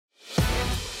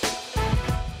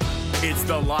It's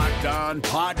the Locked On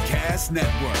Podcast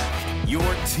Network, your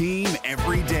team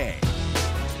every day.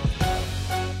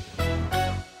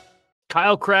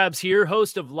 Kyle Krabs here,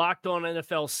 host of Locked On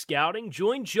NFL Scouting.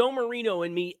 Join Joe Marino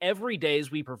and me every day as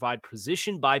we provide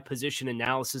position-by-position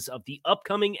analysis of the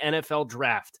upcoming NFL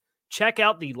Draft. Check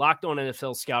out the Locked On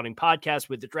NFL Scouting podcast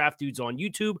with the Draft Dudes on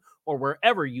YouTube or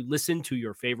wherever you listen to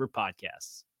your favorite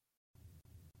podcasts.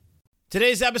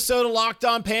 Today's episode of Locked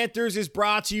On Panthers is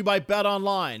brought to you by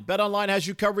BetOnline. BetOnline has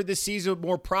you covered this season with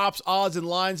more props, odds, and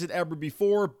lines than ever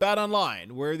before.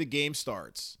 BetOnline, where the game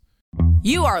starts.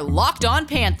 You are Locked On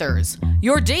Panthers,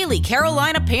 your daily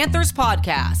Carolina Panthers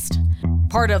podcast.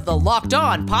 Part of the Locked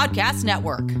On Podcast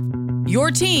Network,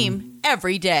 your team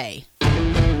every day.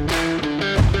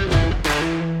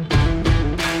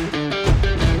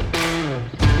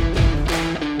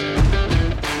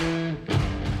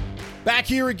 Back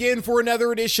here again for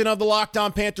another edition of the Locked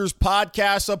On Panthers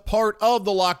podcast, a part of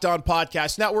the Locked On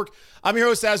Podcast Network. I'm your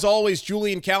host, as always,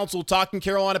 Julian Council, talking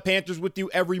Carolina Panthers with you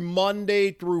every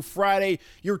Monday through Friday,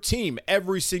 your team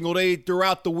every single day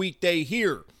throughout the weekday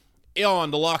here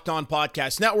on the Locked On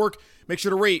Podcast Network. Make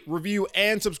sure to rate, review,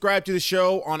 and subscribe to the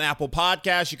show on Apple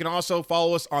Podcasts. You can also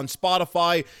follow us on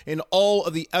Spotify and all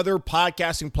of the other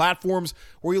podcasting platforms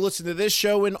where you listen to this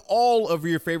show and all of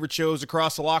your favorite shows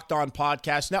across the Locked On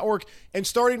Podcast Network. And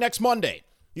starting next Monday,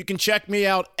 you can check me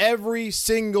out every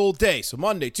single day. So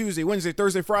Monday, Tuesday, Wednesday,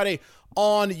 Thursday, Friday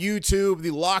on YouTube.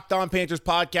 The Locked On Panthers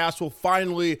podcast will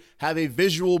finally have a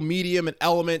visual medium and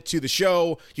element to the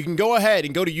show. You can go ahead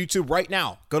and go to YouTube right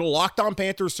now. Go to Locked On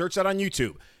Panthers, search that on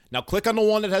YouTube. Now click on the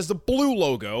one that has the blue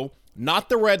logo, not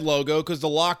the red logo, because the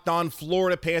Locked On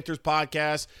Florida Panthers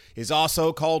podcast is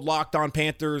also called Locked On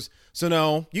Panthers. So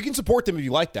no, you can support them if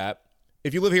you like that.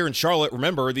 If you live here in Charlotte,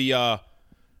 remember the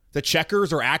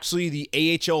Checkers are actually the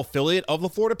AHL affiliate of the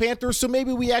Florida Panthers, so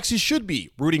maybe we actually should be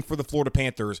rooting for the Florida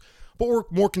Panthers, but we're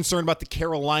more concerned about the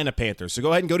Carolina Panthers. So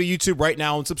go ahead and go to YouTube right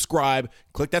now and subscribe.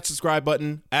 Click that subscribe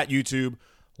button at YouTube.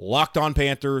 Locked On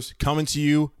Panthers coming to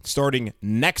you starting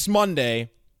next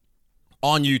Monday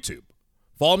on YouTube.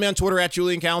 Follow me on Twitter at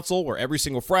Julian Council, where every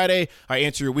single Friday I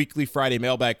answer your weekly Friday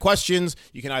mailbag questions.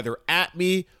 You can either at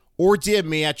me or DM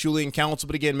me at Julian Council,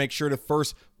 but again, make sure to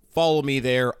first follow me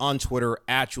there on Twitter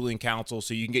at Julian Council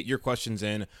so you can get your questions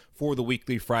in for the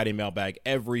weekly Friday mailbag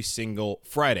every single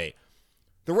Friday.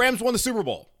 The Rams won the Super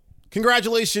Bowl.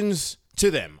 Congratulations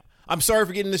to them. I'm sorry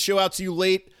for getting this show out to you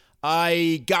late.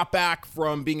 I got back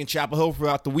from being in Chapel Hill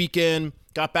throughout the weekend.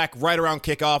 Got back right around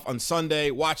kickoff on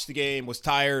Sunday, watched the game, was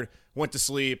tired, went to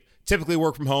sleep. Typically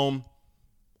work from home.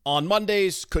 On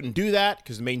Mondays, couldn't do that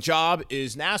because the main job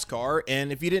is NASCAR.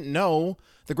 And if you didn't know,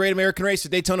 the Great American Race, the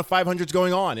Daytona 500 is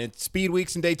going on. It's Speed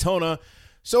Weeks in Daytona,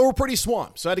 so we're pretty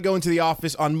swamped. So I had to go into the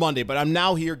office on Monday. But I'm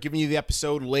now here giving you the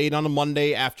episode late on a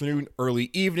Monday afternoon, early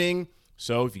evening.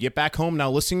 So if you get back home now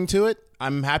listening to it,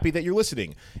 I'm happy that you're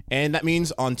listening. And that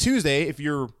means on Tuesday, if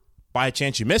you're by a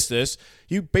chance you missed this,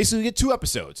 you basically get 2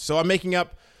 episodes. So I'm making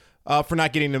up for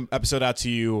not getting the episode out to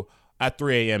you at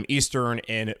 3 a.m. Eastern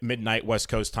and midnight West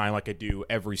Coast time like I do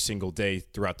every single day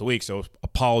throughout the week. So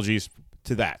apologies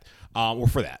to that or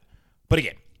for that. But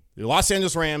again, the Los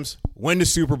Angeles Rams win the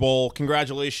Super Bowl.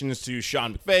 Congratulations to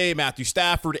Sean McVay, Matthew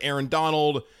Stafford, Aaron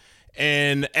Donald,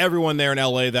 and everyone there in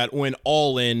LA that went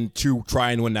all in to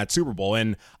try and win that Super Bowl.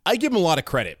 And I give them a lot of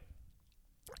credit.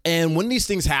 And when these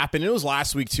things happen, it was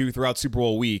last week too, throughout Super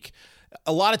Bowl week,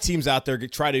 a lot of teams out there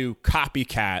try to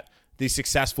copycat the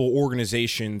successful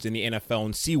organizations in the NFL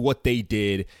and see what they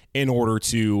did in order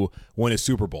to win a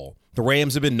Super Bowl. The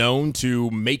Rams have been known to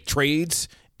make trades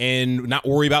and not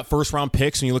worry about first-round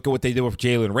picks. And you look at what they did with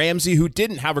Jalen Ramsey, who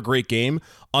didn't have a great game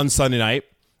on Sunday night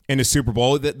in the Super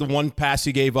Bowl. The one pass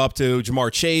he gave up to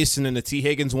Jamar Chase and then the T.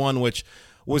 Higgins one, which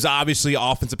was obviously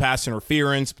offensive pass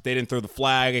interference, but they didn't throw the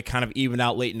flag. It kind of evened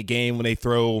out late in the game when they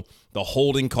throw the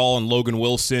holding call on Logan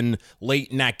Wilson late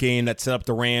in that game that set up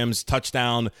the Rams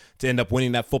touchdown to end up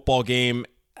winning that football game.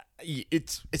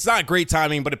 It's not great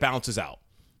timing, but it balances out.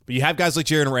 But you have guys like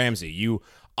Jalen Ramsey. You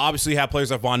obviously have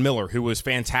players like Von Miller, who was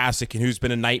fantastic and who's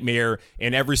been a nightmare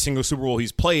in every single Super Bowl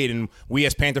he's played. And we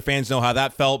as Panther fans know how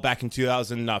that felt back in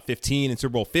 2015 in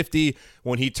Super Bowl 50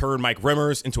 when he turned Mike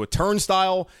Rimmers into a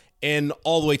turnstile and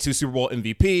all the way to Super Bowl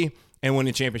MVP and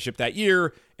winning the championship that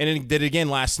year, and then did it again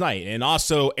last night. And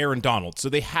also Aaron Donald. So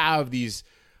they have these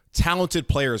talented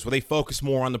players where they focus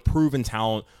more on the proven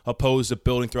talent opposed to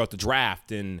building throughout the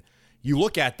draft. And you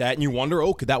look at that and you wonder,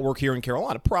 could that work here in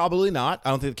Carolina? Probably not. I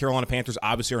don't think the Carolina Panthers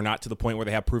obviously are not to the point where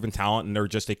they have proven talent and they're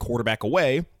just a quarterback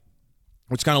away,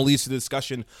 which kind of leads to the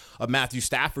discussion of Matthew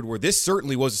Stafford, where this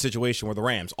certainly was a situation where the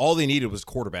Rams, all they needed was a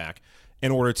quarterback.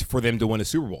 in order for them to win a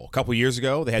Super Bowl. A couple years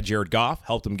ago, they had Jared Goff,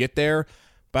 helped them get there.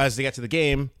 But as they got to the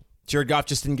game, Jared Goff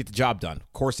just didn't get the job done.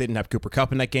 Of course, they didn't have Cooper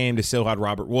Kupp in that game. They still had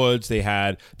Robert Woods. They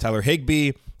had Tyler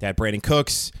Higbee. They had Brandon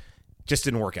Cooks. Just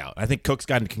didn't work out. I think Cooks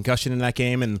got a concussion in that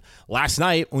game. And last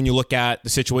night, when you look at the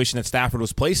situation that Stafford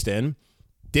was placed in,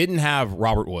 didn't have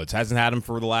Robert Woods. Hasn't had him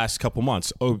for the last couple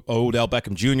months. Odell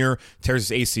Beckham Jr. tears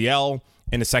his ACL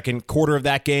in the second quarter of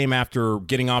that game after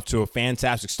getting off to a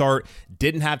fantastic start.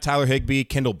 Didn't have Tyler Higbee.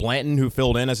 Kendall Blanton, who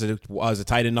filled in as a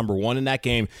tight end number 1 in that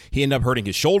game, he ended up hurting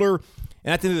his shoulder.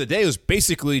 And at the end of the day, it was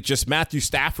basically just Matthew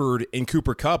Stafford and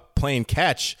Cooper Kupp playing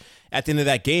catch at the end of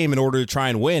that game in order to try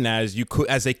and win, as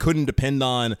they couldn't depend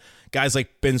on guys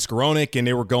like Ben Skowronek, and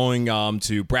they were going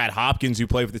to Brad Hopkins, who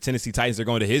played for the Tennessee Titans. They're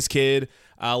going to his kid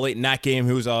late in that game,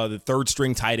 who's the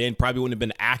third-string tight end. Probably wouldn't have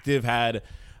been active had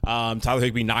Tyler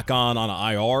Higbee knock on an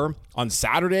IR on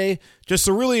Saturday. Just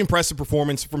a really impressive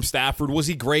performance from Stafford. Was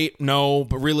he great? No,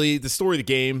 but really the story of the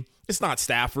game, it's not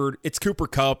Stafford. It's Cooper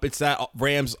Kupp. It's that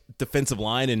Rams defensive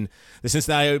line and the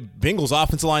Cincinnati Bengals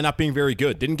offensive line not being very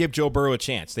good. Didn't give Joe Burrow a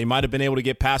chance. They might have been able to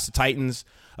get past the Titans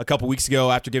a couple weeks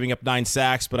ago after giving up 9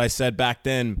 sacks, but I said back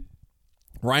then,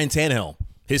 Ryan Tannehill,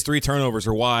 his 3 turnovers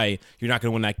are why you're not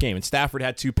going to win that game. And Stafford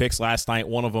had 2 picks last night.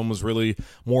 One of them was really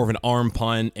more of an arm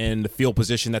punt, and the field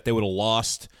position that they would have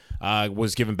lost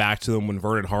was given back to them when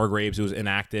Vernon Hargraves, who was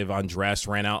inactive, undressed,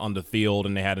 ran out on the field,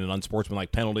 and they had an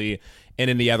unsportsmanlike penalty. And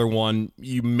in the other one,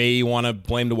 you may want to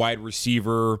blame the wide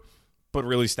receiver, but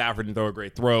really Stafford didn't throw a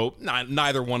great throw.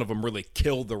 Neither one of them really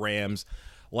killed the Rams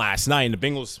last night. And the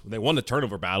Bengals, they won the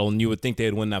turnover battle, and you would think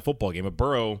they'd win that football game. But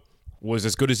Burrow was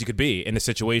as good as he could be in the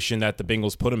situation that the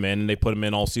Bengals put him in. And they put him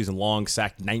in all season long,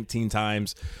 sacked 19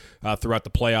 times throughout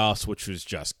the playoffs, which was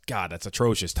just, God, that's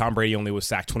atrocious. Tom Brady only was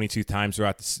sacked 22 times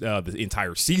throughout the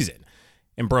entire season.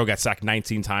 And Burrow got sacked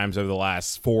 19 times over the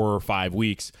last 4 or 5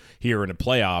 weeks here in the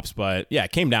playoffs. But, yeah,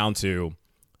 it came down to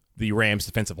the Rams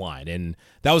defensive line. And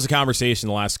that was a conversation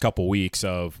the last couple weeks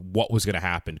of what was going to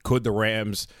happen. Could the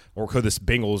Rams or could this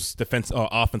Bengals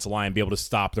offensive line be able to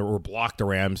stop or block the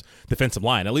Rams defensive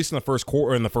line? At least in the first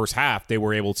quarter, in the first half, they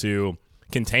were able to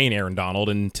contain Aaron Donald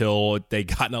until they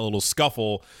got in a little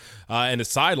scuffle in the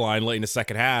sideline late in the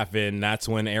second half, and that's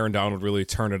when Aaron Donald really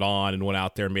turned it on and went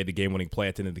out there and made the game-winning play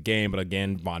at the end of the game. But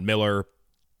again, Von Miller,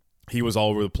 he was all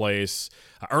over the place.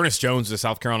 Ernest Jones, the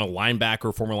South Carolina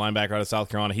linebacker, former linebacker out of South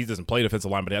Carolina, he doesn't play defensive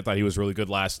line, but I thought he was really good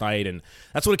last night, and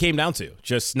that's what it came down to.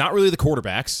 Just not really the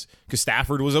quarterbacks, because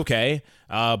Stafford was okay.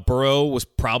 Burrow was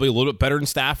probably a little bit better than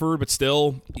Stafford, but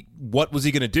still, what was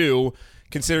he going to do,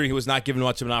 considering he was not given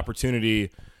much of an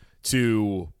opportunity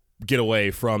to get away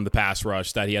from the pass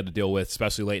rush that he had to deal with,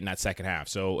 especially late in that second half.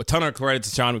 So a ton of credit to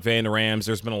Sean McVay and the Rams.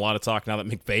 There's been a lot of talk now that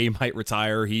McVay might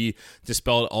retire. He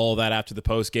dispelled all that after the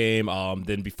post game.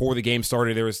 Then before the game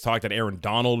started, there was talk that Aaron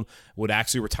Donald would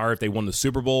actually retire if they won the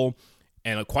Super Bowl.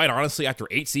 And quite honestly, after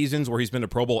 8 seasons where he's been to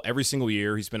Pro Bowl every single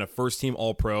year, he's been a first-team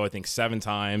All-Pro, I think 7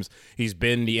 times. He's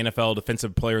been the NFL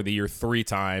Defensive Player of the Year 3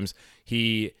 times.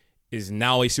 He is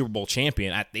now a Super Bowl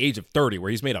champion at the age of 30,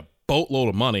 where he's made a boatload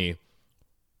of money.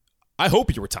 I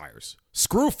hope he retires.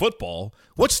 Screw football.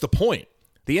 What's the point?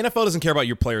 The NFL doesn't care about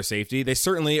your player safety. They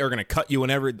certainly are going to cut you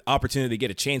whenever opportunity to get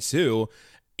a chance to,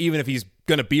 even if he's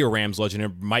going to be a Rams legend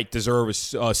and might deserve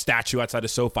a statue outside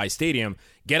of SoFi Stadium.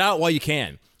 Get out while you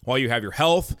can. While you have your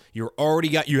health, you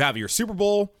have your Super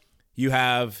Bowl, you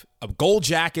have a gold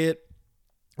jacket,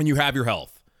 and you have your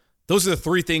health. Those are the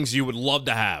 3 things you would love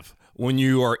to have when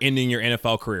you are ending your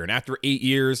NFL career. And after 8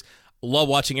 years, love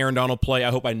watching Aaron Donald play. I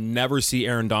hope I never see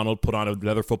Aaron Donald put on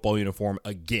another football uniform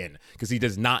again, because he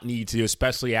does not need to,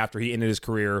 especially after he ended his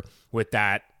career with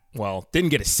that, well, didn't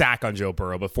get a sack on Joe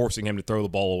Burrow, but forcing him to throw the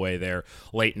ball away there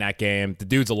late in that game. The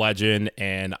dude's a legend,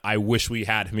 and I wish we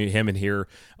had him in here.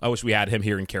 I wish we had him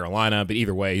here in Carolina, but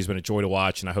either way, he's been a joy to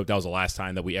watch, and I hope that was the last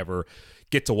time that we ever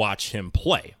get to watch him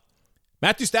play.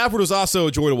 Matthew Stafford was also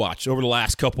a joy to watch over the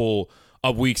last couple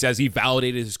of weeks as he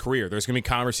validated his career. There's going to be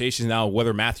conversations now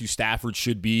whether Matthew Stafford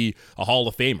should be a Hall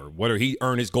of Famer, whether he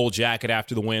earned his gold jacket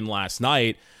after the win last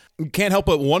night. You can't help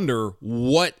but wonder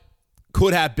what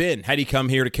could have been had he come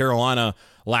here to Carolina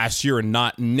last year and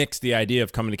not nixed the idea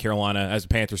of coming to Carolina as a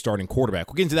Panthers starting quarterback.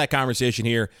 We'll get into that conversation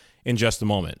here in just a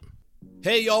moment.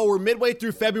 Hey, y'all, we're midway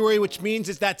through February, which means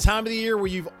it's that time of the year where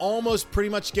you've almost pretty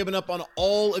much given up on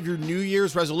all of your New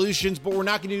Year's resolutions, but we're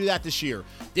not going to do that this year.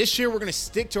 This year, we're going to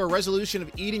stick to our resolution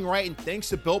of eating right, and thanks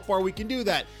to Built Bar, we can do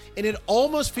that. And it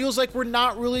almost feels like we're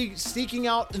not really seeking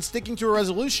out and sticking to a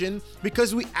resolution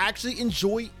because we actually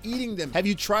enjoy eating them. Have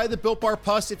you tried the Built Bar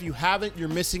Puffs? If you haven't, you're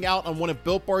missing out on one of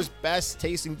Built Bar's best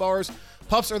tasting bars.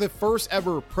 Puffs are the first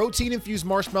ever protein-infused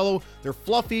marshmallow. They're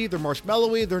fluffy, they're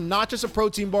marshmallowy, they're not just a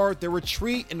protein bar, they're a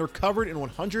treat, and they're covered in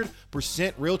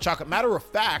 100% real chocolate. Matter of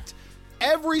fact,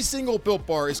 every single Built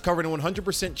Bar is covered in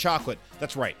 100% chocolate.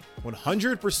 That's right,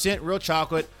 100% real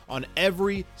chocolate on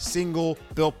every single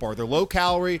Built Bar. They're low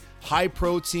calorie, high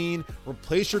protein.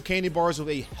 Replace your candy bars with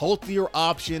a healthier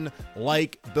option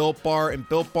like Built Bar. And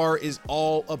Built Bar is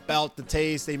all about the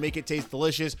taste. They make it taste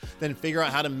delicious, then figure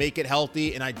out how to make it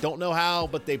healthy. And I don't know how,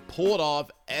 but they pull it off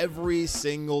every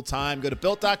single time. Go to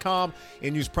Built.com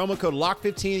and use promo code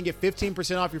LOCK15 and get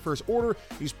 15% off your first order.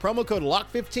 Use promo code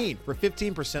LOCK15 for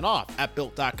 15% off at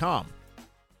Built.com.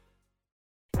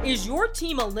 Is your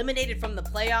team eliminated from the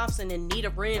playoffs and in need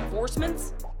of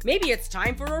reinforcements? Maybe it's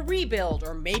time for a rebuild,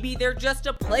 or maybe they're just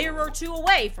a player or two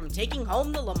away from taking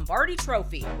home the Lombardi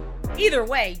Trophy. Either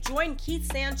way, join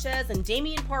Keith Sanchez and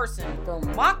Damian Parson for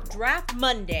Mock Draft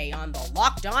Monday on the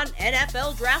Locked On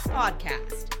NFL Draft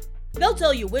Podcast. They'll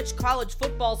tell you which college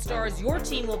football stars your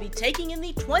team will be taking in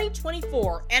the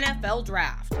 2024 NFL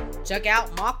Draft. Check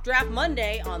out Mock Draft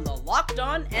Monday on the Locked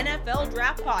On NFL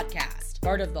Draft Podcast,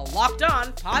 part of the Locked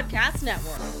On Podcast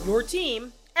Network, your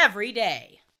team every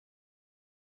day.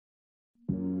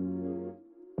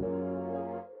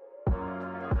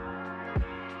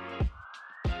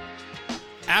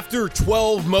 After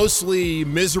 12 mostly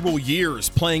miserable years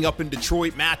playing up in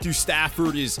Detroit, Matthew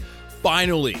Stafford is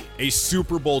finally a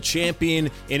Super Bowl champion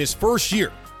in his first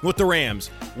year with the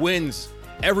Rams. Wins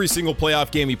every single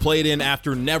playoff game he played in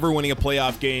after never winning a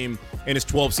playoff game in his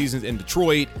 12 seasons in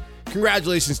Detroit.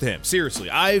 Congratulations to him.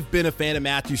 Seriously, I've been a fan of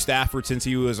Matthew Stafford since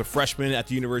he was a freshman at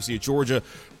the University of Georgia.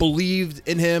 Believed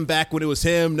in him back when it was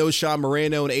him, Knowshon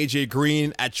Moreno, and A.J.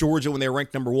 Green at Georgia when they were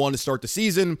ranked number 1 to start the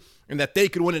season, and that they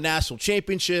could win a national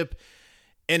championship.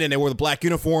 And then they wore the black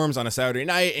uniforms on a Saturday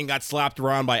night and got slapped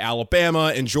around by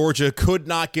Alabama, and Georgia could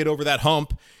not get over that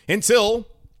hump until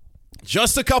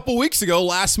just a couple weeks ago,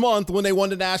 last month, when they won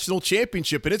the national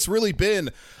championship. And it's really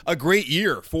been a great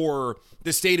year for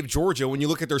the state of Georgia when you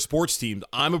look at their sports teams.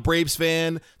 I'm a Braves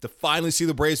fan. To finally see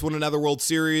the Braves win another World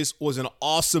Series was an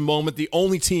awesome moment. The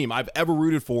only team I've ever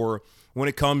rooted for when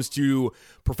it comes to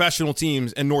professional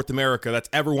teams in North America that's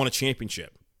ever won a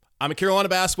championship. I'm a Carolina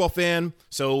basketball fan,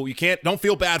 so don't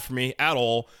feel bad for me at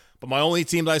all. But my only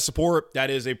team that I support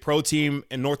that is a pro team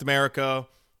in North America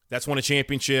that's won a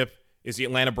championship is the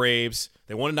Atlanta Braves.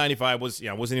 They won in 95. I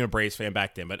wasn't even a Braves fan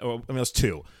back then, but it was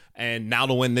 2. And now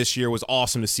to win this year was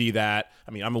awesome to see that.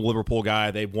 I mean, I'm a Liverpool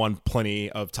guy. They've won plenty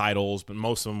of titles, but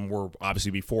most of them were obviously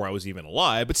before I was even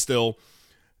alive. But still,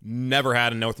 never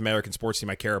had a North American sports team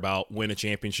I care about win a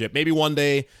championship. Maybe one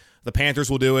day the Panthers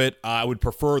will do it. I would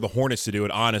prefer the Hornets to do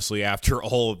it, honestly, after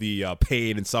all of the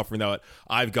pain and suffering that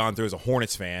I've gone through as a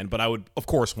Hornets fan. But I would, of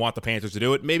course, want the Panthers to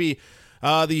do it. Maybe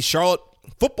the Charlotte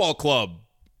Football Club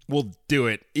will do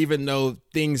it, even though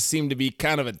things seem to be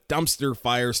kind of a dumpster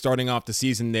fire starting off the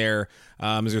season there,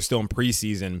 as they're still in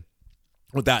preseason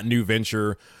with that new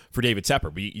venture for David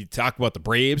Tepper. But you talk about the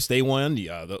Braves, they won.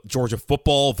 The Georgia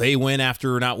football, they win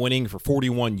after not winning for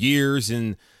 41 years.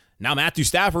 And now Matthew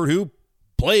Stafford, who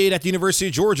played at the University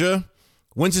of Georgia,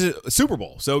 wins a Super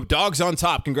Bowl. So dogs on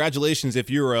top. Congratulations if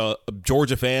you're a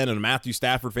Georgia fan and a Matthew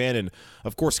Stafford fan and,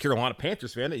 of course, Carolina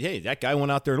Panthers fan. Hey, that guy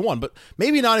went out there and won. But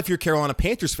maybe not if you're a Carolina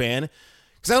Panthers fan,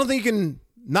 because I don't think you can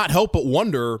not help but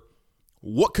wonder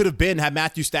what could have been had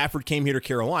Matthew Stafford came here to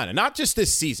Carolina. Not just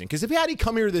this season, because if he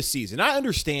come here this season, I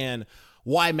understand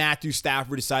why Matthew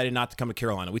Stafford decided not to come to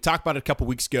Carolina. We talked about it a couple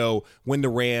weeks ago when the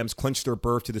Rams clinched their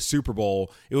berth to the Super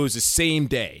Bowl. It was the same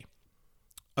day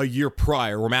a year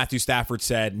prior where Matthew Stafford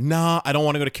said, nah, I don't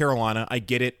want to go to Carolina. I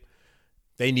get it.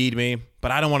 They need me, but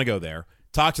I don't want to go there.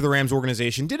 Talked to the Rams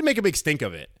organization. Didn't make a big stink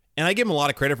of it. And I give him a lot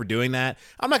of credit for doing that.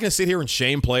 I'm not going to sit here and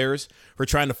shame players for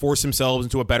trying to force themselves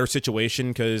into a better situation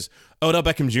because Odell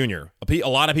Beckham Jr., a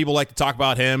lot of people like to talk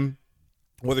about him,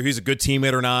 whether he's a good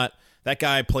teammate or not. That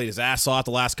guy played his ass off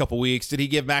the last couple weeks. Did he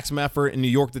give maximum effort in New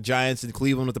York with the Giants and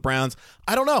Cleveland with the Browns?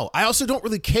 I don't know. I also don't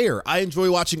really care. I enjoy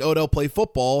watching Odell play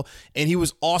football, and he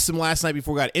was awesome last night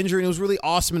before he got injured, and it was really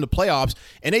awesome in the playoffs,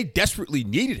 and they desperately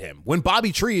needed him. When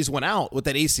Bobby Trees went out with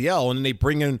that ACL, and then they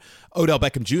bring in Odell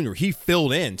Beckham Jr., he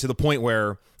filled in to the point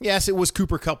where, yes, it was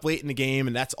Cooper Kupp late in the game,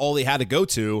 and that's all they had to go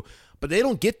to, but they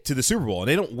don't get to the Super Bowl, and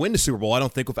they don't win the Super Bowl, I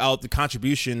don't think, without the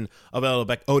contribution of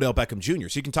Odell Beckham Jr.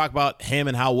 So you can talk about him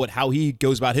and how he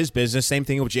goes about his business. Same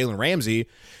thing with Jalen Ramsey.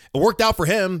 It worked out for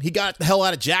him. He got the hell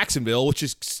out of Jacksonville, which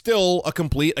is still a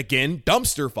complete, again,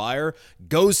 dumpster fire,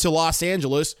 goes to Los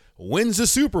Angeles, wins the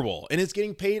Super Bowl and is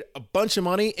getting paid a bunch of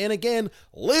money and, again,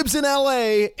 lives in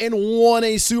LA and won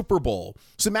a Super Bowl.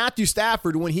 So Matthew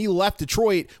Stafford, when he left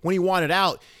Detroit, when he wanted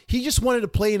out, he just wanted to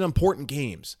play in important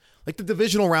games. Like the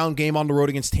divisional round game on the road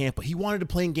against Tampa. He wanted to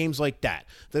play in games like that.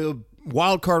 The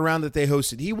wild card round that they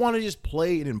hosted. He wanted to just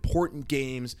play in important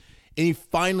games, and he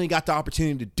finally got the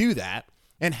opportunity to do that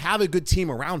and have a good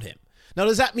team around him. Now,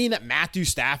 does that mean that Matthew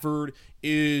Stafford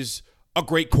is a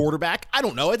great quarterback? I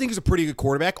don't know. I think he's a pretty good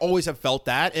quarterback. Always have felt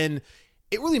that. And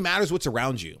it really matters what's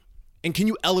around you. And can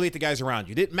you elevate the guys around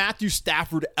you? Did Matthew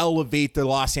Stafford elevate the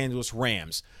Los Angeles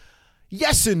Rams?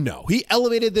 Yes and no. He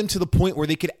elevated them to the point where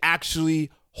they could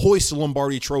actually hoist the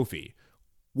Lombardi trophy.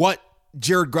 What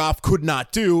Jared Goff could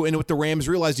not do, and what the Rams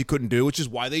realized he couldn't do, which is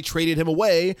why they traded him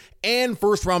away and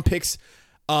first-round picks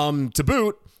to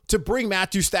boot to bring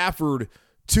Matthew Stafford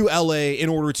to LA in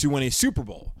order to win a Super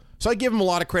Bowl. So I give him a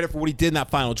lot of credit for what he did in that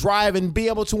final drive and be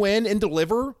able to win and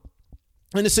deliver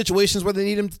in the situations where they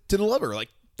need him to deliver. Like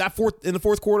that in the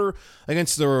fourth quarter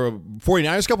against the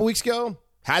 49ers a couple weeks ago,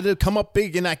 had to come up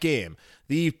big in that game.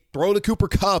 The throw to Cooper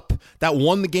Kupp that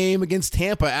won the game against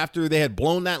Tampa after they had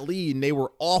blown that lead and they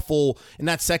were awful in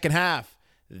that second half.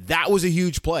 That was a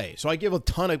huge play. So I give a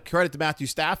ton of credit to Matthew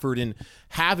Stafford in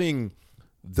having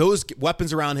those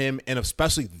weapons around him, and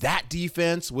especially that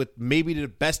defense with maybe the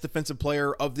best defensive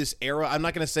player of this era. I'm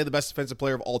not going to say the best defensive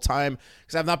player of all time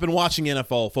because I've not been watching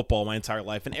NFL football my entire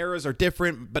life, and eras are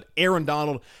different, but Aaron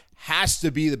Donald has to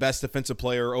be the best defensive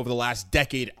player over the last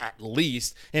decade at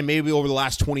least, and maybe over the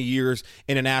last 20 years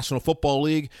in a National Football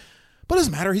League. But it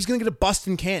doesn't matter. He's going to get a bust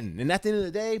in Canton, and at the end of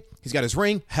the day, he's got his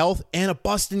ring, health, and a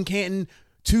bust in Canton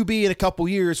to be in a couple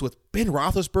years with Ben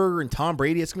Roethlisberger and Tom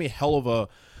Brady. It's going to be a hell of a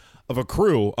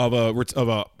crew of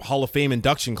a Hall of Fame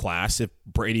induction class if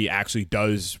Brady actually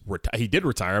does he did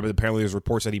retire, but apparently there's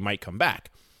reports that he might come back.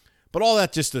 But all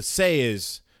that just to say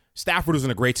is Stafford was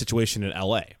in a great situation in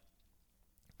LA.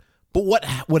 But what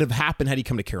would have happened had he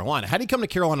come to Carolina? Had he come to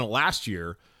Carolina last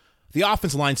year, the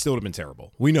offensive line still would have been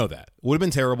terrible. We know that. It would have been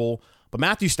terrible. But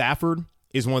Matthew Stafford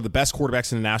is one of the best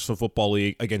quarterbacks in the National Football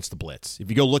League against the blitz. If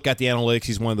you go look at the analytics,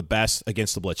 he's one of the best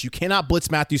against the blitz. You cannot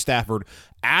blitz Matthew Stafford.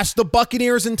 Ask the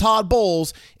Buccaneers and Todd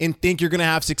Bowles and think you're going to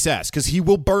have success because he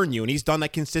will burn you, and he's done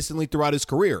that consistently throughout his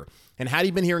career. And had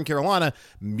he been here in Carolina,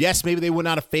 yes, maybe they would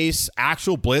not have faced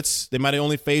actual blitz. They might have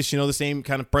only faced, the same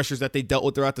kind of pressures that they dealt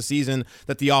with throughout the season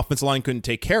that the offensive line couldn't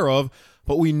take care of.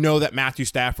 But we know that Matthew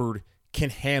Stafford can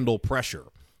handle pressure,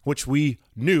 which we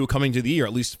knew coming to the year,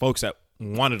 at least folks that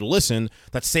wanted to listen,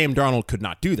 that Sam Darnold could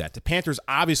not do that. The Panthers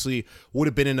obviously would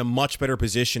have been in a much better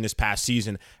position this past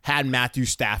season had Matthew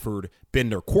Stafford been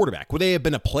their quarterback. Would they have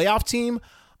been a playoff team?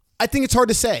 I think it's hard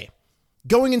to say.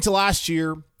 Going into last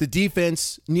year, the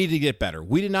defense needed to get better.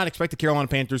 We did not expect the Carolina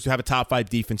Panthers to have a top 5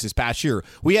 defense this past year.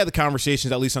 We had the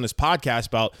conversations, at least on this podcast,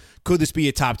 about could this be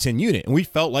a top 10 unit? And we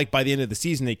felt like by the end of the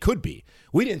season they could be.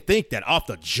 We didn't think that off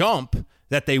the jump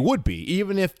that they would be,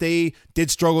 even if they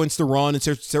did struggle against the run in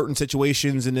certain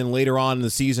situations, and then later on in the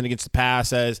season against the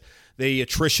pass as the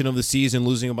attrition of the season,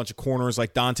 losing a bunch of corners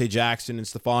like Dante Jackson and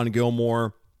Stephon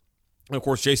Gilmore. And, of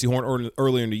course, J.C. Horn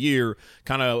earlier in the year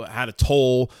kind of had a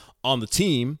toll on the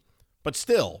team. But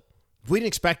still, we didn't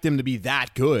expect them to be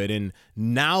that good. And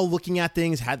now looking at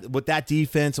things with that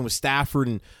defense and with Stafford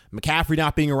and McCaffrey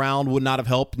not being around would not have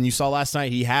helped. And you saw last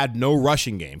night he had no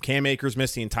rushing game. Cam Akers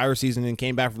missed the entire season and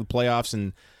came back for the playoffs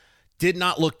and did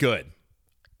not look good.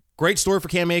 Great story for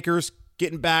Cam Akers,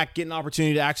 getting back, getting an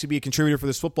opportunity to actually be a contributor for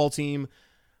this football team.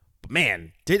 But,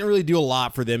 man, didn't really do a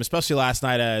lot for them, especially last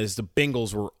night as the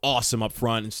Bengals were awesome up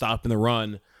front and stopping the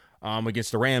run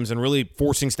against the Rams and really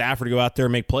forcing Stafford to go out there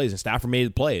and make plays. And Stafford made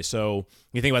the plays. So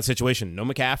you think about the situation, no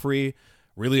McCaffrey,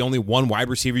 really only one wide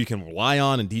receiver you can rely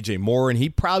on, and DJ Moore. And he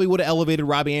probably would have elevated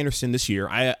Robbie Anderson this year.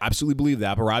 I absolutely believe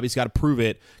that. But Robbie's got to prove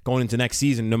it going into next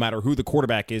season, no matter who the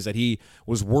quarterback is, that he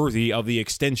was worthy of the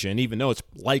extension, even though it's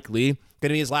likely going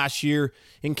to be his last year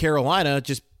in Carolina.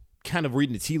 Just kind of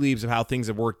reading the tea leaves of how things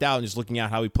have worked out and just looking at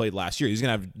how he played last year. He's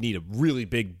going to need a really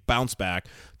big bounce back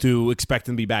to expect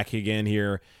him to be back again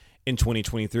here in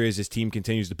 2023 as his team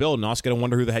continues to build. And also going to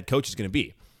wonder who the head coach is going to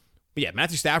be. But yeah,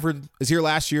 Matthew Stafford is here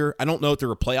last year. I don't know if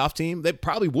they're a playoff team. They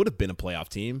probably would have been a playoff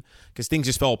team because things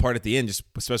just fell apart at the end, just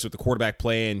especially with the quarterback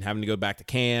play and having to go back to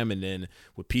Cam, and then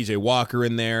with PJ Walker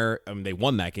in there. I mean, they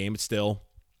won that game, but still,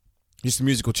 just the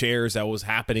musical chairs that was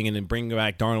happening, and then bringing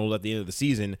back Darnold at the end of the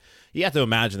season. You have to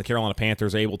imagine the Carolina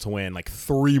Panthers are able to win like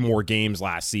 3 more games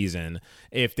last season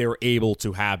if they were able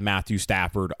to have Matthew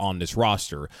Stafford on this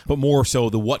roster. But more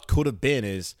so, the what could have been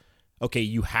is, okay,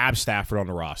 you have Stafford on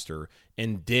the roster,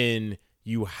 and then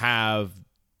you have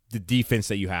the defense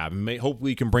that you have. And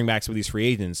hopefully you can bring back some of these free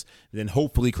agents. Then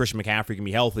hopefully Christian McCaffrey can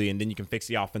be healthy, and then you can fix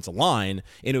the offensive line,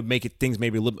 and it would make things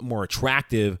maybe a little bit more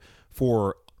attractive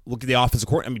for, look at the offensive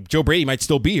coordinator. I mean, Joe Brady might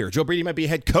still be here. Joe Brady might be a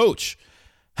head coach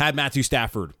had Matthew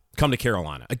Stafford come to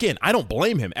Carolina. Again, I don't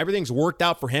blame him. Everything's worked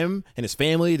out for him and his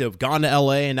family to have gone to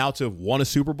L.A. and now to have won a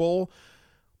Super Bowl.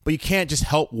 But you can't just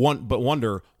help but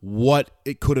wonder what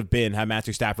it could have been had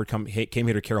Matthew Stafford came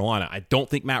here to Carolina. I don't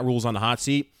think Matt Rule's on the hot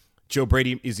seat. Joe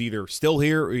Brady is either still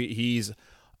here or he's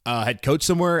head coach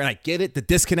somewhere, and I get it, the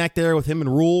disconnect there with him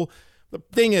and Rule. The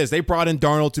thing is, they brought in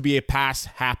Darnold to be a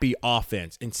pass-happy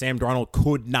offense, and Sam Darnold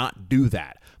could not do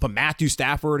that. But Matthew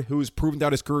Stafford, who has proven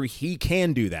throughout his career, he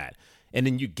can do that. And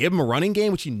then you give him a running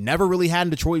game, which he never really had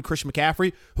in Detroit with Christian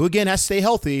McCaffrey, who, again, has to stay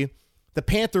healthy. The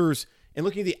Panthers, and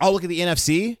looking at the outlook at the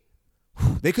NFC,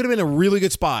 they could have been in a really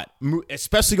good spot,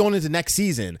 especially going into next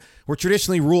season, where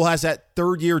traditionally Rule has that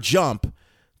third-year jump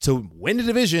to win the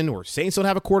division, where Saints don't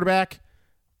have a quarterback.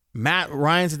 Matt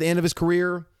Ryan's at the end of his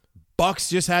career. Bucks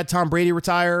just had Tom Brady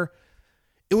retire.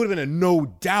 It would have been a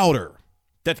no-doubter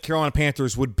that the Carolina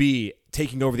Panthers would be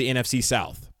taking over the NFC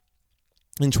South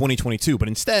in 2022. But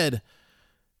instead,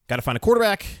 got to find a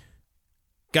quarterback,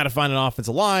 got to find an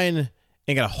offensive line,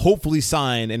 and got to hopefully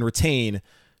sign and retain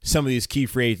some of these key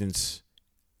free agents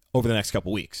over the next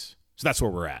couple weeks. So that's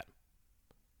where we're at.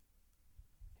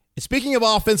 And speaking of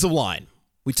offensive line,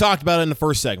 we talked about it in the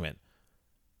first segment.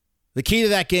 The key to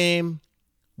that game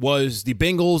was the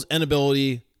Bengals'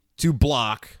 inability to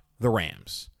block the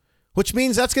Rams, which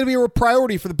means that's going to be a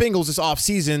priority for the Bengals this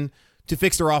offseason to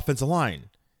fix their offensive line.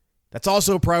 That's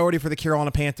also a priority for the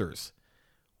Carolina Panthers,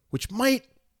 which might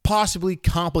possibly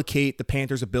complicate the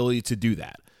Panthers' ability to do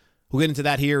that. We'll get into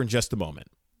that here in just a moment.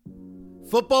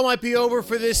 Football might be over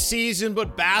for this season,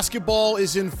 but basketball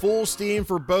is in full steam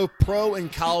for both pro and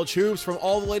college hoops. From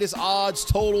all the latest odds,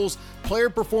 totals, player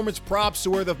performance props to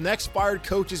where the next fired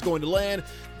coach is going to land,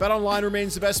 BetOnline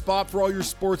remains the best spot for all your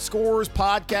sports scores,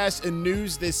 podcasts, and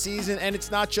news this season. And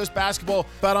it's not just basketball.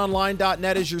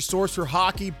 BetOnline.net is your source for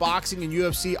hockey, boxing, and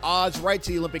UFC odds, right to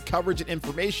the Olympic coverage and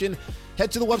information.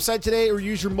 Head to the website today or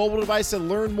use your mobile device to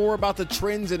learn more about the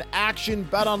trends in action.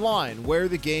 BetOnline, where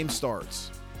the game starts.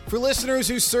 For listeners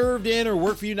who served in or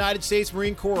work for the United States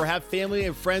Marine Corps or have family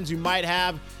and friends who might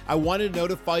have, I wanted to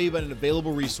notify you about an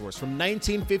available resource. From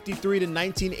 1953 to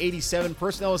 1987,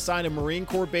 personnel assigned to Marine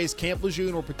Corps-based Camp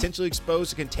Lejeune were potentially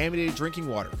exposed to contaminated drinking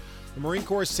water. The Marine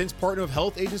Corps has since partnered with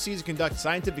health agencies to conduct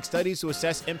scientific studies to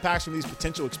assess impacts from these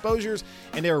potential exposures,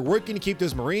 and they are working to keep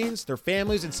those Marines, their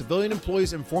families, and civilian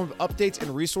employees informed of updates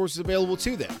and resources available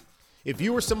to them. If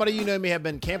you or somebody you know may have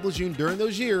been Camp Lejeune during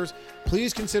those years,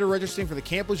 please consider registering for the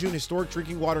Camp Lejeune Historic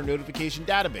Drinking Water Notification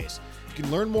Database. You can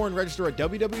learn more and register at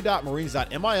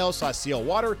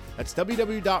www.marines.mil/clwater. That's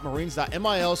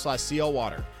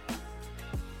www.marines.mil/clwater.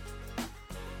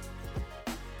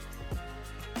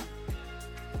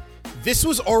 This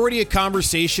was already a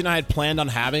conversation I had planned on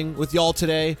having with y'all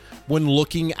today when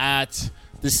looking at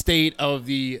the state of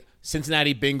the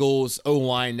Cincinnati Bengals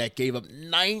O-line that gave up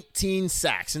 19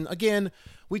 sacks. And again,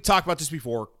 we talked about this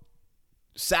before.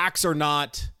 Sacks are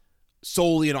not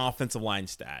solely an offensive line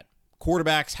stat.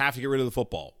 Quarterbacks have to get rid of the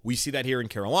football. We see that here in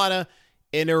Carolina.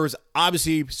 And there was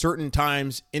obviously certain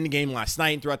times in the game last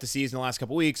night and throughout the season the last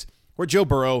couple weeks where Joe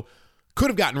Burrow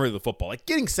could have gotten rid of the football. Like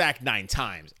getting sacked 9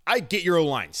 times. I get your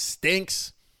O-line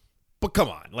stinks, but come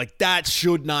on. Like that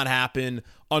should not happen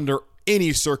under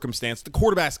any circumstance. The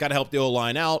quarterback's got to help the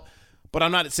O-line out, but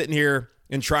I'm not sitting here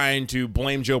and trying to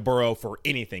blame Joe Burrow for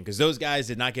anything because those guys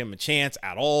did not give him a chance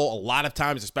at all. A lot of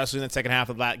times, especially in the second half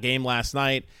of that game last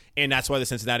night, and that's why the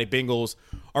Cincinnati Bengals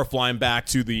are flying back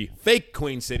to the fake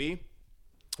Queen City,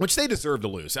 which they deserve to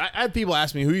lose. I had people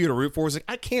ask me, who are you going to root for? I was like,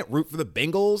 I can't root for the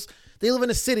Bengals. They live in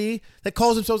a city that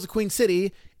calls themselves the Queen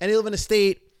City, and they live in a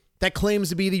state that claims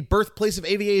to be the birthplace of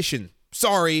aviation.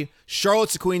 Sorry,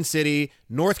 Charlotte's the Queen City.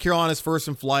 North Carolina's first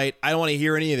in flight. I don't want to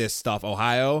hear any of this stuff,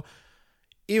 Ohio.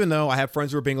 Even though I have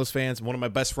friends who are Bengals fans. One of my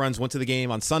best friends went to the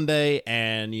game on Sunday,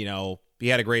 and, you know, he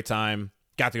had a great time.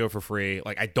 Got to go for free.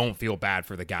 Like, I don't feel bad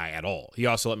for the guy at all. He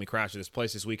also let me crash at his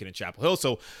place this weekend in Chapel Hill.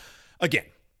 So, again,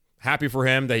 happy for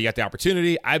him that he got the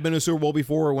opportunity. I've been to a Super Bowl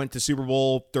before. I went to Super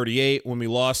Bowl 38 when we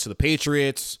lost to the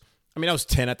Patriots. I mean, I was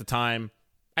 10 at the time.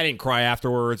 I didn't cry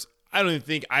afterwards. I don't even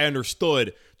think I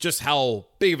understood just how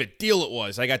big of a deal it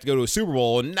was. I got to go to a Super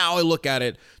Bowl, and now I look at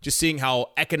it just seeing how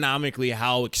economically,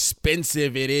 how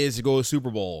expensive it is to go to a Super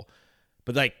Bowl.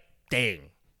 But, like, dang.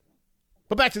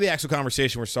 But back to the actual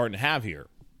conversation we're starting to have here.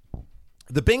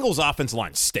 The Bengals' offensive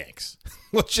line stinks.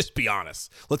 Let's just be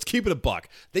honest. Let's keep it a buck.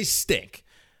 They stink.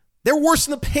 They're worse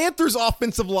than the Panthers'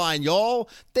 offensive line, y'all.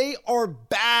 They are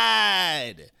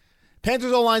bad.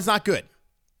 Panthers O-line is not good.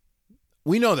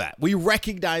 We know that. We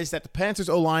recognize that the Panthers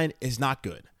O-line is not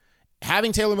good.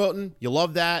 Having Taylor Moton, you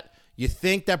love that. You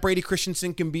think that Brady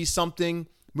Christensen can be something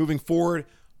moving forward.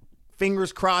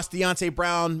 Fingers crossed, Deontay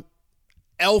Brown,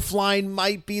 Elfline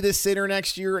might be the center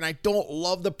next year, and I don't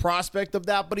love the prospect of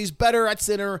that, but he's better at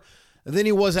center than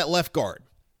he was at left guard.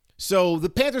 So the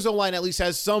Panthers O-line at least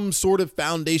has some sort of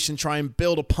foundation to try and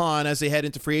build upon as they head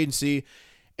into free agency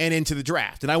and into the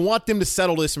draft. And I want them to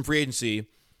settle this in free agency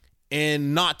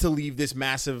and not to leave this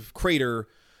massive crater,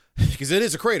 because it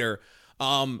is a crater,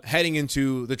 heading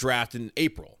into the draft in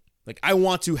April. Like, I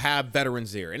want to have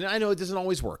veterans there. And I know it doesn't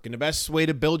always work. And the best way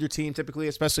to build your team, typically,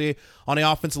 especially on the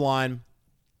offensive line,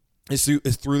 is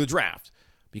through the draft.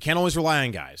 But you can't always rely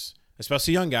on guys,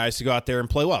 especially young guys, to go out there and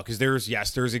play well. Because there's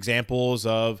examples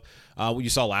of what you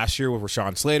saw last year with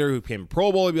Rashawn Slater, who became a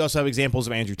Pro Bowl. We also have examples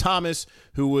of Andrew Thomas,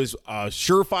 who was a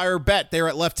surefire bet there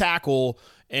at left tackle,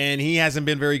 and he hasn't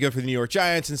been very good for the New York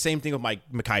Giants. And same thing with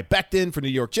Mekhi Becton for the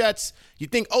New York Jets. You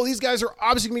think, oh, these guys are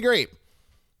obviously going to be great.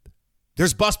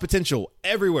 There's bust potential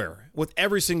everywhere with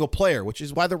every single player, which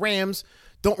is why the Rams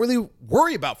don't really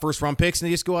worry about first-round picks, and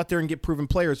they just go out there and get proven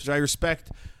players, which I respect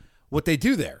what they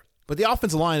do there. But the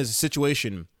offensive line is a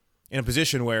situation in a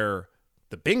position where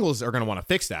the Bengals are going to want to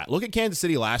fix that. Look at Kansas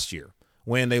City last year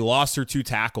when they lost their two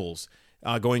tackles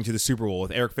going to the Super Bowl,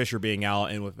 with Eric Fisher being out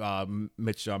and with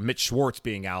Mitch Schwartz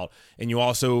being out. And you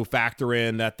also factor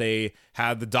in that they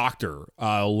had the doctor,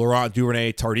 Laurent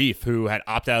Duvernay-Tardif, who had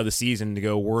opted out of the season to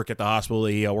go work at the hospital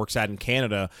he works at in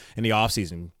Canada in the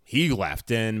offseason. He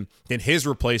left, and then his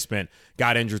replacement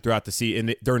got injured throughout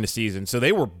the during the season. So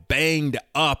they were banged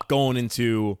up going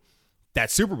into that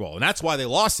Super Bowl, and that's why they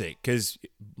lost it, because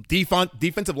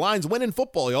defensive lines win in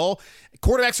football, y'all.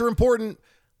 Quarterbacks are important,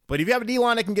 but if you have a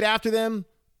D-line that can get after them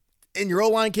and your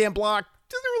O-line can't block, it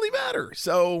doesn't really matter.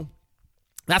 So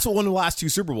that's what won the last two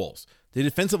Super Bowls. The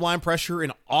defensive line pressure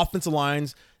and offensive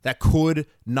lines that could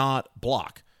not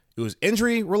block. It was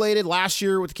injury-related last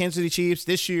year with the Kansas City Chiefs.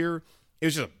 This year, it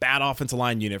was just a bad offensive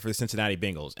line unit for the Cincinnati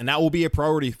Bengals, and that will be a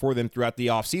priority for them throughout the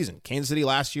offseason. Kansas City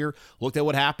last year looked at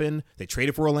what happened. They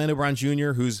traded for Orlando Brown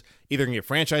Jr., who's either going to get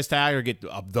franchise tag or get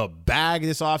the bag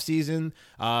this offseason.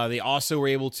 They also were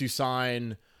able to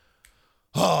sign,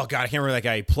 I can't remember that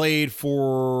guy. He played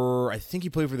for, I think he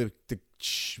played for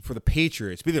the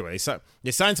Patriots. But either way,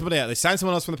 they signed somebody else. They signed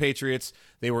someone else from the Patriots.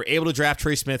 They were able to draft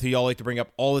Trey Smith, who y'all like to bring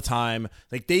up all the time.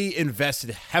 Like, they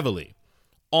invested heavily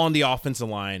on the offensive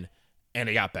line, and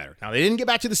it got better. Now, they didn't get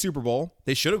back to the Super Bowl.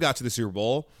 They should have got to the Super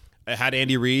Bowl. Had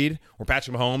Andy Reid or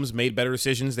Patrick Mahomes made better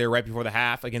decisions there right before the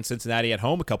half against Cincinnati at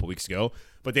home a couple weeks ago.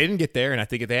 But they didn't get there, and I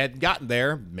think if they had gotten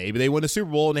there, maybe they win a Super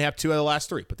Bowl and they have 2 out of the last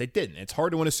 3. But they didn't. It's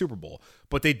hard to win a Super Bowl.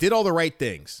 But they did all the right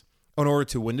things in order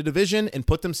to win the division and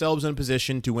put themselves in a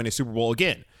position to win a Super Bowl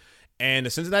again. And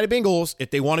the Cincinnati Bengals, if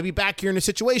they want to be back here in a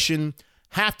situation,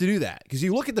 have to do that. Because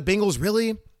you look at the Bengals,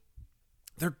 really,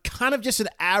 they're kind of just an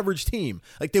average team.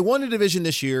 Like, they won the division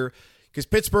this year because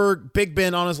Pittsburgh, Big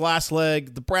Ben on his last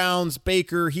leg. The Browns,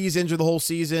 Baker, he's injured the whole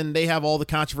season. They have all the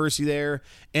controversy there.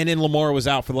 And then Lamar was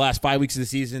out for the last 5 weeks of the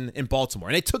season in Baltimore.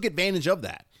 And they took advantage of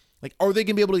that. Like, are they going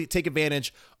to be able to take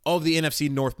advantage of the NFC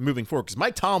North moving forward? Because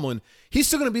Mike Tomlin, he's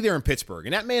still going to be there in Pittsburgh.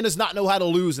 And that man does not know how to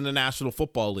lose in the National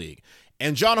Football League.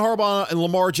 And John Harbaugh and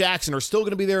Lamar Jackson are still going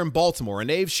to be there in Baltimore. And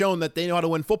they've shown that they know how to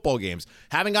win football games.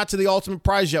 Haven't got to the ultimate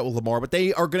prize yet with Lamar, but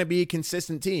they are going to be a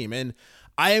consistent team. And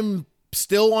I am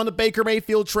still on the Baker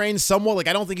Mayfield train somewhat. Like,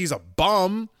 I don't think he's a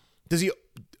bum. Does he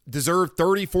deserve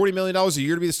 $30, $40 million a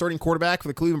year to be the starting quarterback for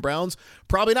the Cleveland Browns?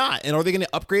 Probably not. And are they going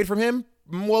to upgrade from him?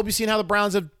 Well, we've seen how the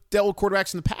Browns have dealt with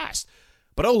quarterbacks in the past.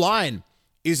 But O-line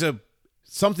is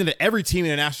something that every team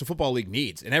in the National Football League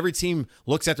needs. And every team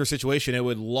looks at their situation and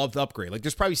would love to upgrade. Like,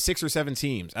 there's probably 6 or 7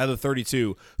 teams out of the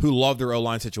 32 who love their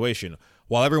O-line situation,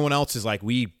 while everyone else is like,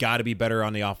 we got to be better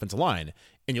on the offensive line.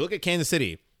 And you look at Kansas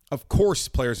City, of course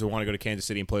players would want to go to Kansas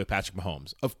City and play with Patrick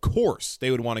Mahomes. Of course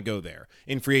they would want to go there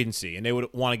in free agency, and they would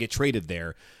want to get traded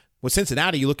there. With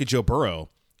Cincinnati, you look at Joe Burrow,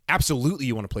 absolutely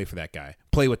you want to play with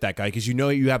that guy, because you know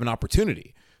you have an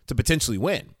opportunity to potentially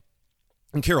win.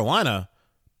 In Carolina,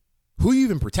 who are you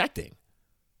even protecting?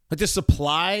 Like, the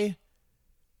supply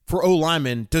for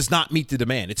O-linemen does not meet the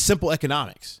demand. It's simple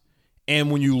economics. And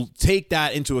when you take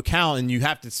that into account and you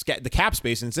have to get the cap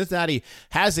space, and Cincinnati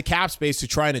has the cap space to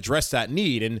try and address that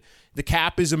need, and the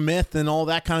cap is a myth and all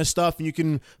that kind of stuff, and you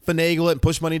can finagle it and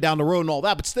push money down the road and all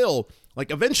that, but still, like,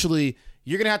 eventually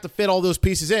you're going to have to fit all those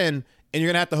pieces in, and you're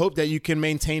going to have to hope that you can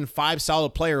maintain 5 solid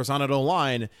players on an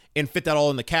O-line and fit that all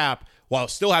in the cap while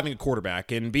still having a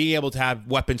quarterback and being able to have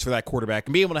weapons for that quarterback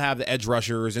and being able to have the edge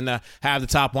rushers and have the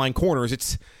top line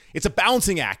corners. It's a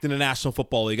balancing act in the National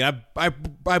Football League. And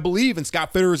I believe in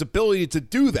Scott Fitterer's ability to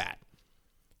do that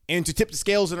and to tip the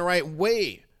scales in the right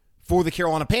way for the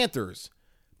Carolina Panthers.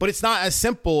 But it's not as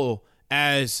simple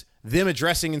as them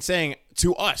addressing and saying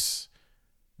to us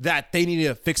that they need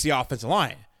to fix the offensive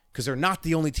line, because they're not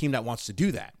the only team that wants to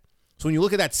do that. So when you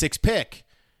look at that 6th pick,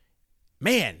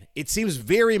 man, it seems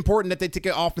very important that they take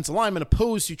an offensive lineman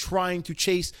opposed to trying to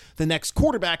chase the next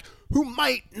quarterback who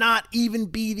might not even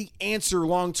be the answer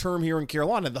long-term here in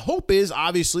Carolina. The hope is,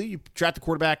 obviously, you draft the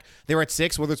quarterback there at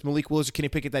 6, whether it's Malik Willis or Kenny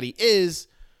Pickett that he is.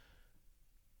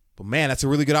 But, man, that's a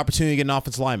really good opportunity to get an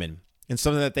offensive lineman, and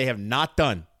something that they have not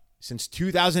done since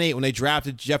 2008 when they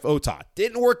drafted Jeff Otot.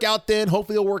 Didn't work out then.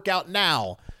 Hopefully it'll work out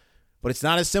now. But it's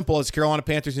not as simple as Carolina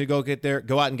Panthers need to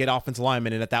go out and get offensive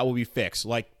linemen, and that will be fixed.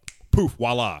 Like, poof,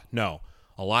 voila. No.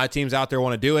 A lot of teams out there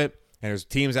want to do it, and there's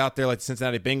teams out there like the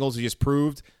Cincinnati Bengals who just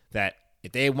proved that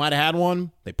if they might have had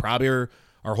one, they probably are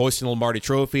hoisting the Lombardi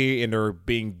Trophy and are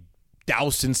being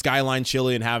doused in Skyline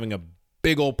chili and having a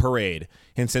big old parade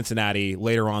in Cincinnati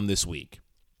later on this week.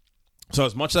 So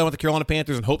as much as I want the Carolina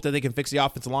Panthers and hope that they can fix the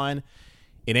offensive line,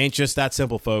 it ain't just that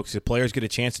simple, folks. The players get a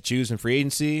chance to choose in free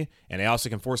agency, and they also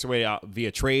can force their way out via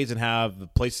trades and have the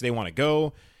places they want to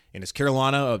go. And is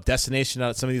Carolina a destination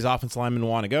that some of these offensive linemen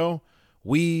want to go?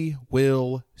 We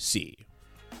will see.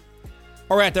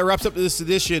 All right, that wraps up this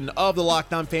edition of the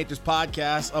Locked On Panthers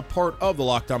podcast, a part of the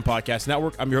Locked On Podcast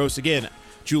Network. I'm your host again,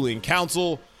 Julian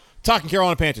Council, talking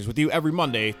Carolina Panthers with you every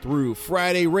Monday through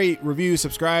Friday. Rate, review,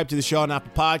 subscribe to the show on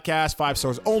Apple Podcasts, 5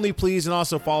 stars only, please, and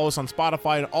also follow us on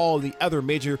Spotify and all the other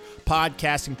major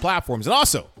podcasting platforms. And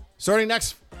also, starting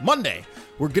next Monday,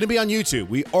 we're going to be on YouTube.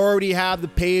 We already have the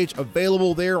page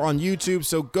available there on YouTube,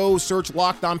 so go search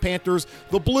Locked On Panthers,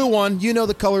 the blue one. You know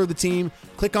the color of the team.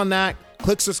 Click on that.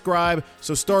 Click subscribe.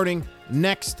 So starting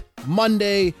next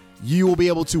Monday, you will be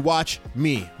able to watch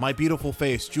me, my beautiful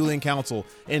face, Julian Council,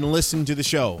 and listen to the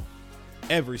show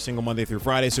every single Monday through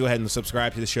Friday. So go ahead and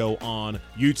subscribe to the show on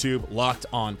YouTube, Locked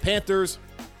On Panthers.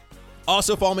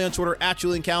 Also follow me on Twitter at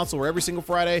Julian Council, where every single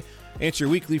Friday answer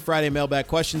your weekly Friday mailbag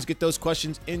questions. Get those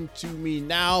questions into me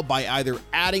now by either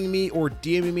adding me or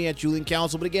DMing me at Julian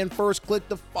Council. But again, first click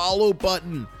the follow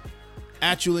button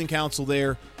at Julian Council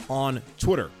there on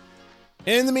Twitter.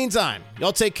 In the meantime,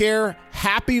 y'all take care.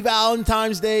 Happy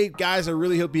Valentine's Day. Guys, I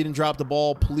really hope you didn't drop the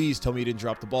ball. Please tell me you didn't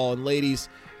drop the ball. And ladies,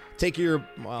 take your,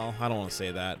 well, I don't want to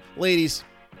say that. Ladies,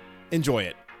 enjoy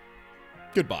it.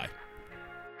 Goodbye.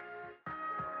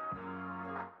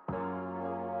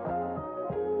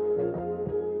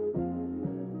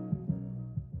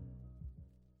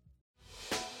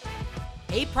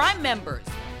 Hey, Prime members,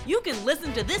 you can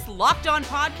listen to this Locked On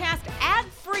podcast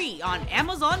ad-free on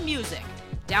Amazon Music.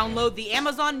 Download the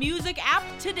Amazon Music app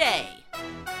today.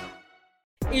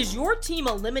 Is your team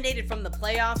eliminated from the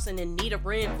playoffs and in need of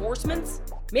reinforcements?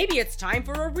 Maybe it's time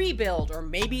for a rebuild, or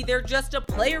maybe they're just a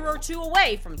player or two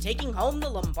away from taking home the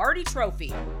Lombardi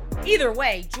Trophy. Either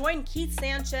way, join Keith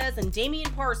Sanchez and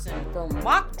Damian Parson for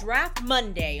Mock Draft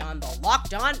Monday on the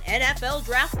Locked On NFL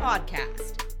Draft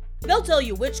Podcast. They'll tell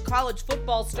you which college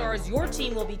football stars your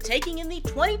team will be taking in the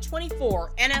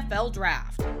 2024 NFL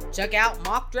Draft. Check out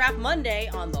Mock Draft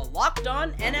Monday on the Locked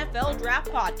On NFL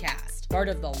Draft Podcast, part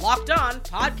of the Locked On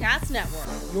Podcast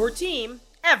Network. Your team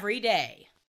every day.